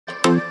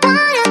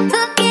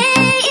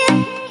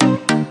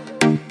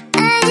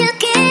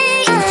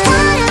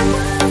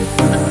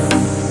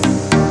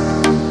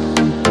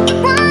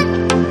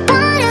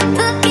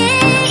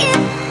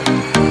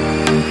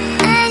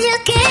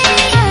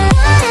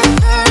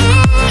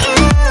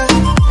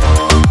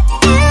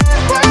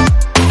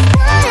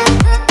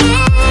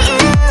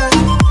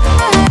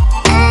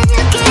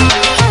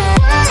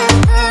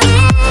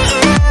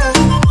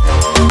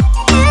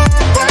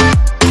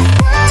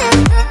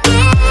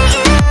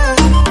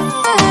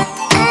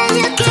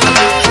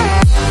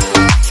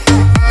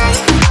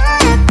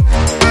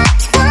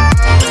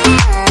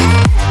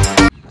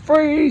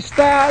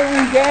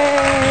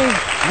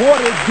What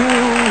it do?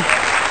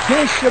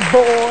 This your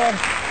boy,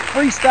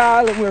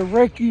 freestyling with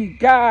Ricky.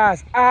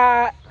 Guys,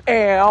 I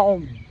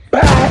am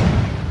back.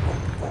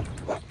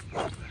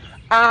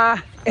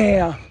 I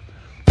am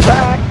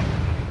back.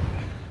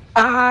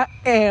 I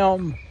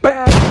am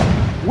back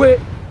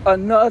with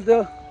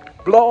another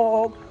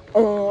vlog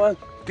on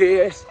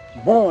this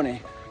morning.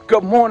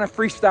 Good morning,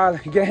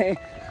 freestyling gang.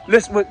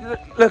 Listen, look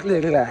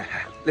at that.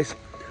 Listen,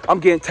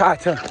 I'm getting tired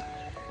too.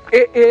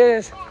 It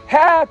is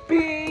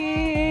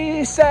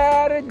happy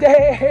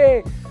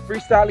Saturday.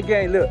 Freestyling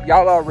gang, look,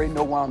 y'all already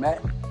know where I'm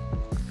at.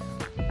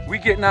 We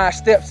getting our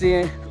steps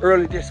in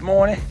early this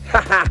morning.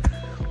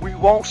 We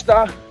won't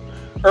stop.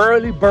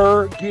 Early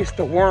bird gets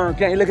the worm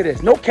gang. Look at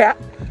this, no cap.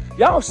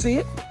 Y'all see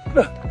it?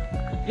 Look,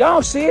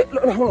 y'all see it?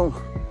 Look, hold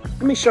on.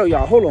 Let me show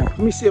y'all. Hold on. Let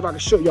me see if I can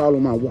show y'all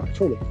on my watch.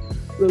 Hold on.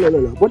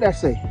 Look. What'd that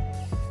say?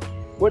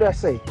 What'd that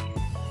say?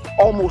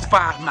 Almost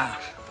 5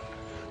 miles.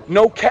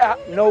 No cap,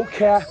 no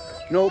cap,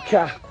 no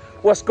cap.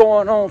 What's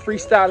going on,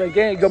 freestyling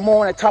gang? Good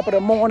morning, top of the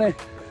morning.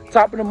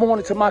 Top of the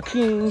morning to my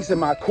kings and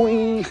my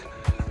queens.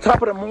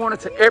 Top of the morning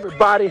to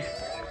everybody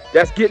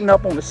that's getting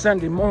up on a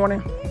Sunday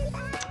morning,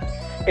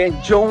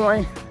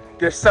 enjoying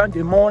this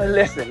Sunday morning.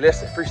 Listen,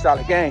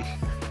 freestyling gang.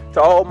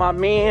 To all my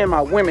men,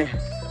 my women,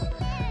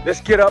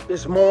 let's get up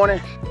this morning.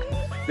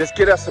 Let's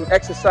get us some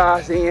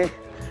exercise in.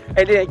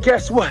 And then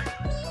guess what?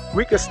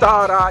 We can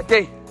start our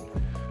day.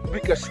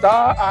 We can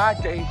start our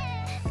day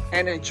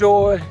and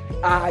enjoy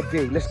our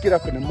day. Let's get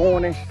up in the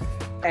morning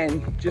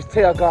and just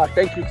tell God,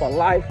 thank you for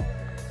life,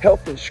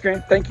 health, and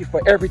strength. Thank you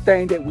for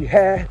everything that we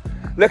had.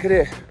 Look at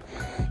this.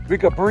 We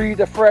could breathe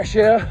the fresh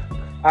air.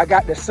 I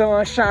got the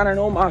sun shining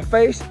on my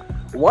face.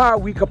 Why are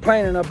we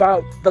complaining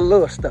about the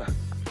little stuff?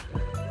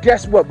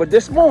 Guess what? But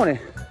this morning,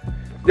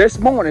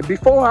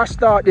 before I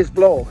start this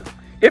vlog,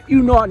 if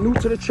you are new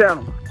to the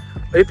channel,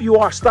 if you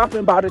are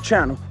stopping by the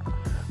channel,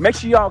 make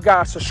sure y'all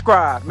guys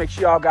subscribe. Make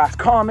sure y'all guys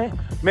comment.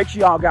 Make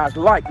sure y'all guys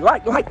like.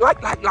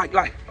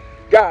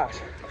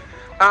 Guys,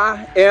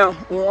 I am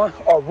on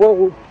a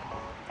road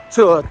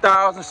to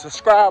 1,000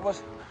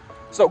 subscribers.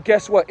 So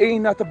guess what?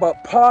 Ain't nothing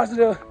but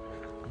positive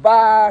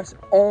vibes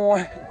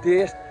on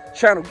this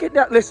channel. Get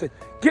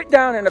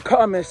down in the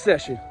comment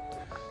section.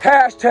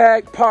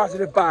 Hashtag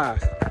positive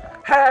vibes.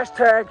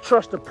 Hashtag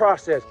trust the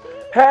process.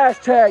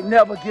 Hashtag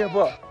never give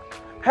up.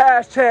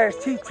 Hashtag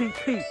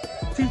TTP.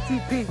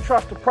 TTP,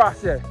 trust the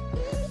process.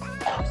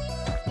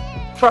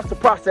 Trust the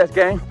process,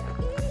 gang.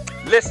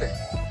 Listen,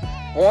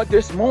 on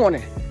this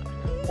morning,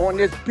 on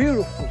this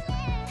beautiful,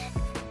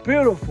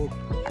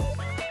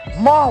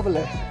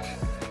 marvelous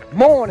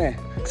morning.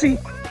 See,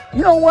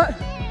 you know what?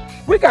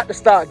 We got to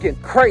start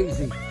getting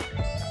crazy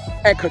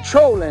and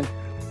controlling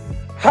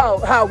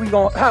how we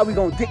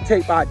gonna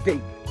dictate our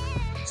day.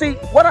 See,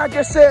 what I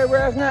just said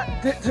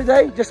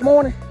this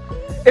morning,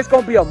 it's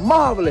gonna be a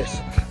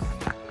marvelous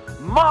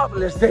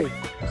day.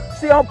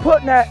 See, I'm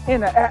putting that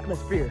in the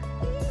atmosphere.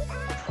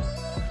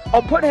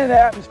 I'm putting it in the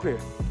atmosphere.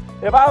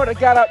 If I would have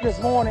got up this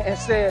morning and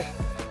said,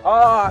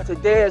 oh,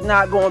 today is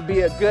not gonna be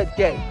a good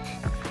day,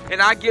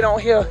 and I get on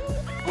here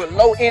with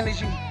low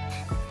energy,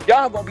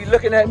 y'all gonna be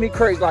looking at me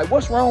crazy like,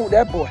 what's wrong with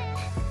that boy?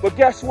 But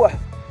guess what?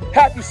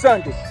 Happy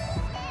Sunday.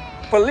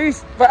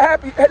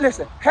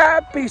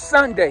 Happy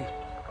Sunday.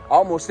 I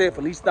almost said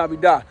Feliz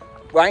Navidad.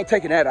 Well, I ain't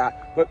taking that out.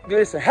 But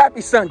listen,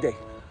 happy Sunday.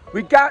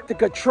 We got to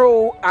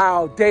control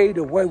our day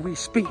the way we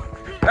speak.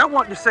 And I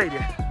want to say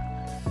this.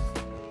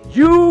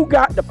 You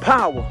got the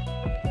power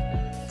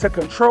to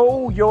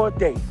control your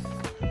day.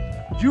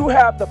 You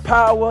have the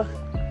power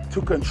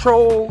to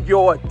control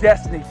your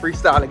destiny,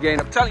 freestyling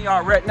gang. I'm telling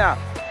y'all right now,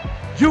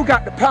 you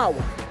got the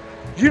power.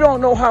 You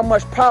don't know how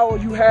much power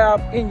you have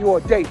in your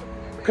day.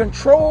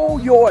 Control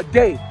your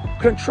day.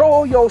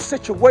 Control your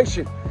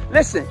situation.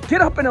 Listen,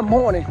 get up in the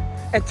morning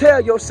and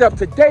tell yourself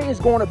today is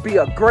going to be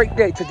a great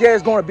day. Today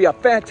is going to be a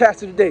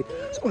fantastic day.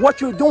 So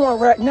what you're doing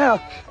right now,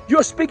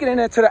 you're speaking it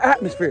into the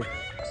atmosphere.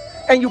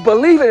 And you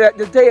believe it that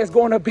the day is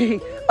going to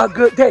be a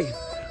good day.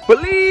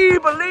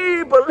 Believe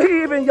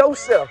in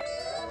yourself.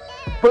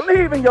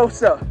 Believe in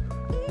yourself.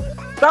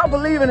 Stop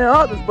believing in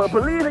others, but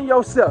believe in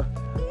yourself.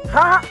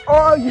 How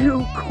are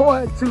you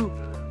going to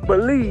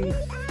believe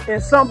in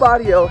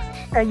somebody else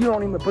and you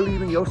don't even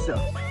believe in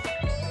yourself?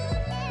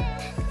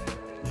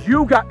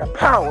 You got the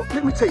power.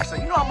 Let me tell you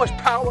something. You know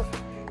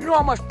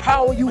how much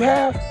power you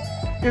have?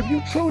 If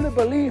you truly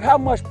believe how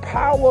much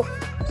power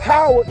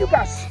you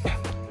got,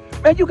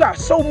 man, you got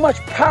so much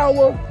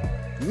power.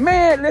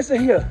 Man, listen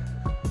here.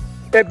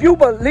 If you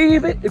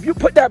believe it, if you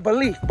put that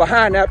belief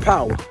behind that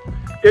power,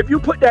 if you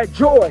put that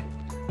joy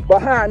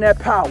behind that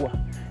power,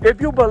 if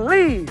you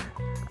believe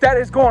that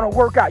it's going to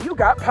work out, you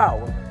got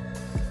power.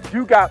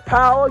 You got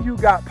power, you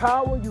got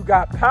power, you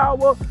got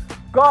power.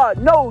 God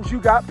knows you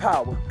got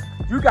power.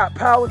 You got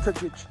power to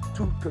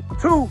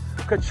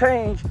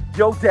change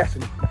your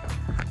destiny.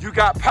 You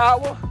got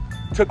power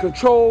to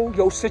control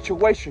your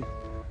situation.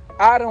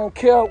 I don't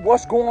care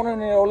what's going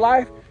on in your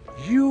life.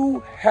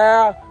 You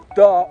have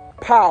the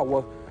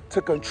power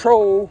to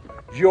control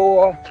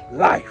your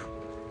life.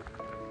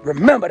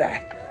 Remember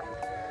that.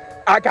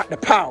 I got the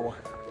power.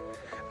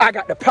 I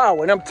got the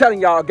power, and I'm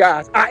telling y'all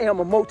guys, I am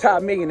a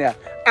multi-millionaire.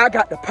 I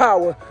got the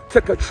power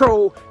to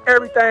control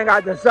everything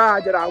I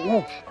desire that I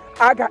want.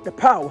 I got the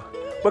power,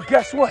 but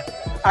guess what?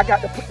 I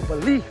got to put the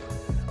belief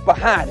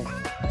behind it.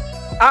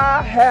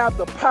 I have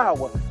the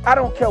power. I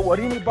don't care what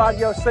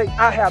anybody else say,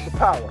 I have the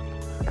power.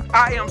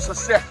 I am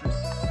successful.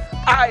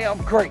 I am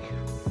great.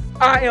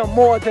 I am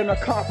more than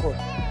a conqueror.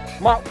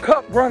 My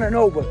cup running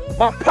over.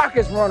 My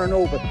pockets running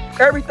over.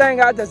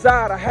 Everything I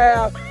desire to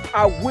have,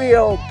 I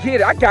will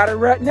get it. I got it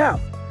right now.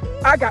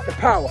 I got the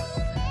power.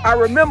 I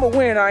remember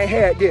when I ain't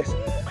had this.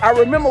 I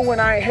remember when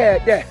I ain't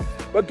had that.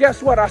 But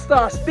guess what? I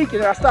started speaking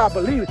and I started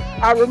believing.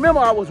 I remember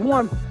I was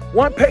one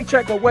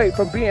paycheck away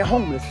from being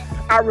homeless.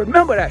 I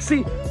remember that.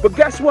 See, but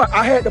guess what?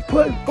 I had to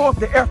put forth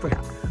the effort.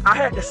 I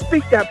had to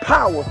speak that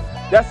power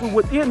that's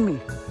within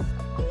me.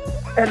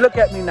 And look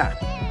at me now.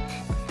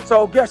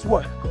 So guess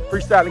what,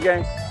 Freestyling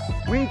Gang?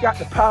 We got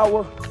the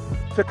power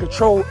to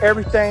control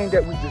everything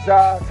that we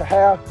desire to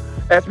have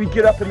as we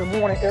get up in the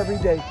morning every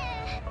day.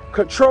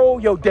 Control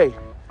your day.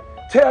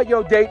 Tell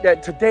your day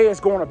that today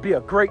is going to be a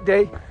great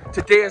day.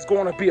 Today is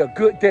going to be a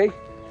good day.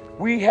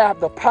 We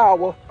have the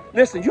power.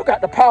 Listen, you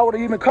got the power to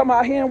even come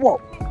out here and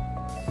walk.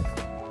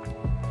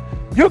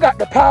 You got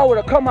the power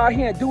to come out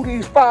here and do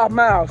these 5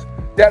 miles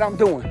that I'm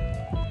doing.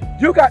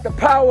 You got the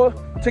power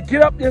to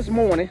get up this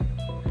morning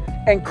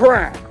and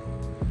grind.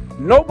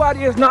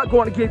 Nobody is not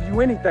going to give you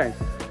anything.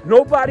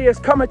 Nobody is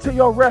coming to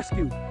your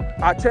rescue.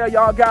 I tell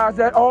y'all guys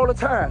that all the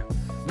time.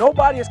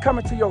 Nobody is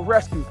coming to your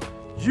rescue.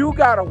 You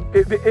gotta,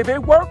 if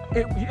it worked,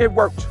 it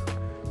worked.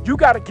 You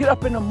gotta get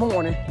up in the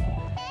morning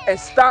and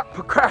stop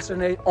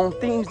procrastinating on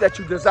things that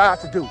you desire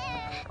to do.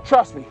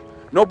 Trust me,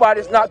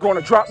 nobody's not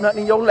gonna drop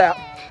nothing in your lap.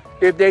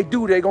 If they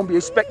do, they're gonna be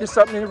expecting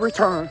something in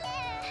return.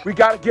 We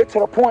gotta get to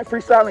the point,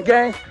 Freestyling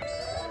Gang,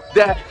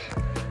 that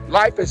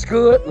life is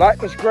good,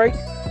 life is great.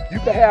 You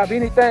can have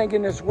anything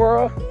in this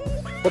world,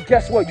 but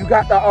guess what? You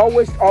got to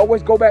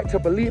always go back to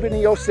believing in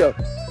yourself.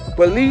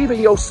 Believe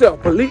in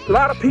yourself. Believe. A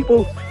lot of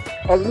people,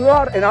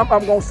 and I'm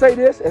gonna say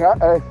this, and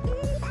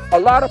a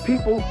lot of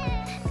people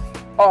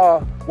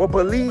will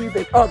believe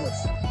in others.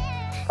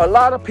 A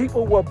lot of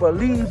people will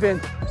believe in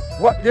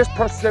what this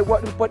person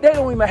said, but they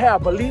don't even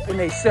have belief in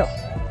themselves.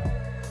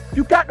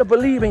 You got to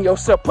believe in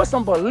yourself. Put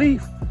some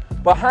belief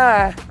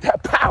behind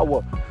that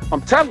power.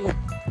 I'm telling you,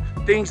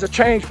 things have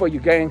changed for you,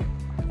 gang.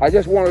 I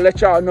just want to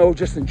let y'all know,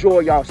 just enjoy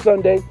y'all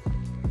Sunday.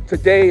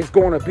 Today is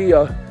going to be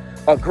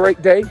a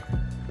great day.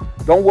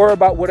 Don't worry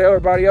about what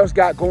everybody else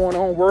got going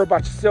on. Worry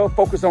about yourself.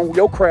 Focus on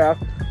your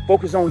craft.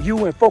 Focus on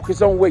you and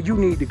focus on where you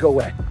need to go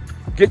at.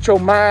 Get your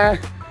mind,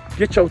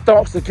 get your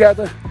thoughts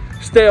together.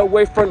 Stay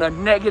away from the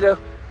negative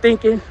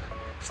thinking.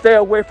 Stay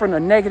away from the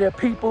negative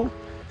people.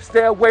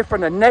 Stay away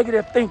from the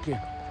negative thinking.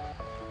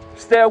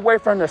 Stay away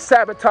from the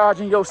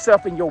sabotaging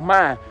yourself in your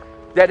mind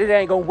that it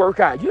ain't going to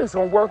work out. You just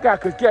going to work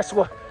out because guess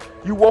what?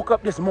 You woke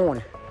up this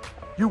morning.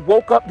 You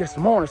woke up this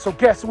morning. So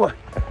guess what?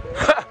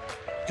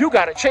 You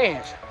got a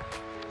chance.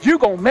 You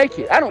going to make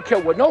it. I don't care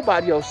what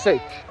nobody else say.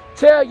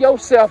 Tell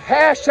yourself,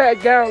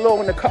 hashtag down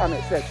low in the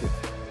comment section.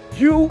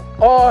 You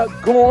are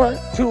going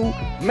to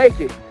make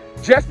it.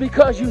 Just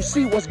because you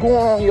see what's going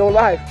on in your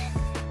life,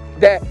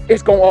 that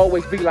it's going to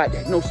always be like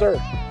that. No, sir.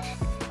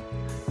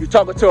 You're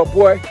talking to a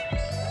boy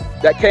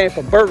that came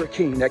from Burger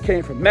King, that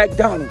came from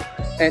McDonald's,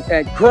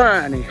 and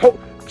grind and hope,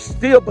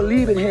 still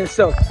believing in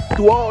himself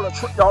through all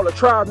the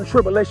trials and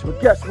tribulations.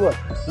 But guess what?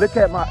 Look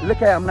at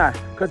him now.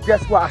 Because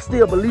guess what? I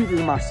still believe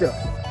in myself.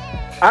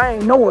 I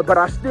ain't know it, but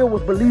I still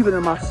was believing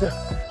in myself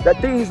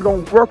that things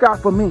gonna work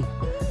out for me.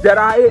 That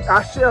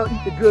I shall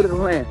eat the good of the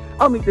land.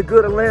 I'm eating the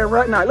good of the land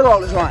right now. Look at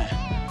all this line.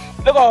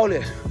 Look at all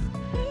this.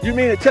 You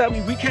mean to tell me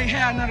we can't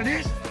have none of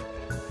this?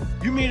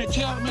 You mean to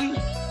tell me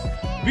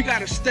we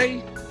gotta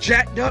stay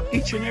jacked up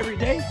each and every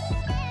day?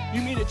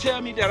 You mean to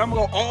tell me that I'm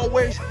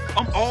always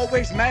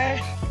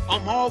mad?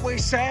 I'm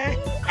always sad?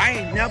 I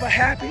ain't never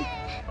happy?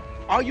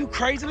 Are you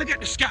crazy? Look at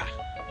the sky.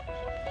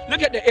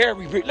 Look at the air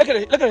we breathe. Look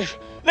at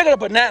the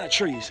banana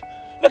trees.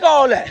 Look at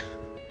all that.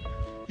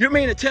 You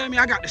mean to tell me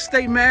I got to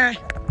stay mad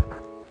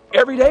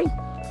every day?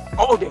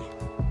 All day.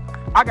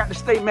 I got to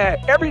stay mad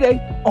every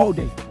day, all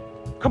day.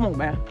 Come on,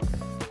 man.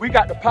 We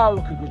got the power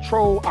to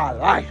control our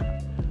life.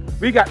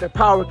 We got the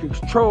power to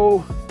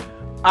control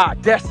our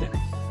destiny.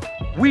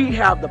 We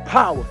have the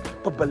power,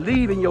 but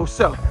believe in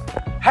yourself.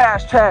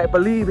 Hashtag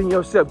believe in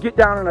yourself. Get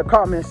down in the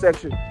comment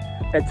section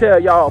and tell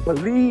y'all,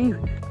 believe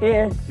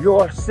in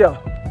yourself.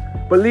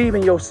 Believe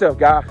in yourself,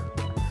 guys.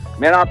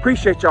 Man, I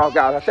appreciate y'all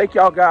guys. I thank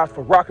y'all guys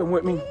for rocking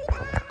with me.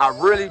 I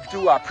really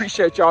do. I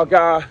appreciate y'all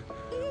guys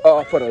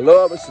for the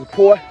love and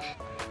support.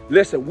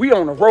 Listen, we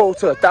on the road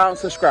to 1,000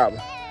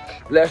 subscribers.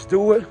 Let's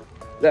do it.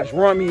 Let's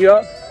run me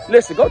up.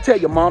 Listen, go tell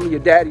your mama,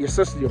 your daddy, your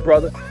sister, your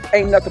brother.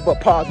 Ain't nothing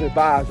but positive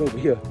vibes over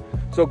here.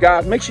 So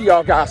guys, make sure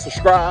y'all guys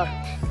subscribe.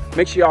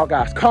 Make sure y'all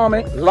guys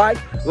comment, like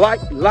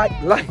up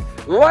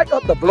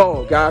the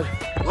vlog, guys.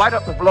 Light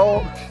up the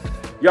vlog.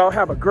 Y'all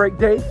have a great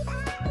day.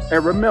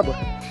 And remember,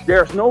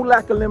 there's no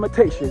lack of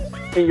limitation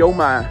in your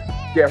mind.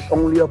 There's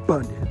only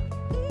abundance.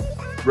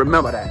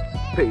 Remember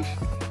that. Peace.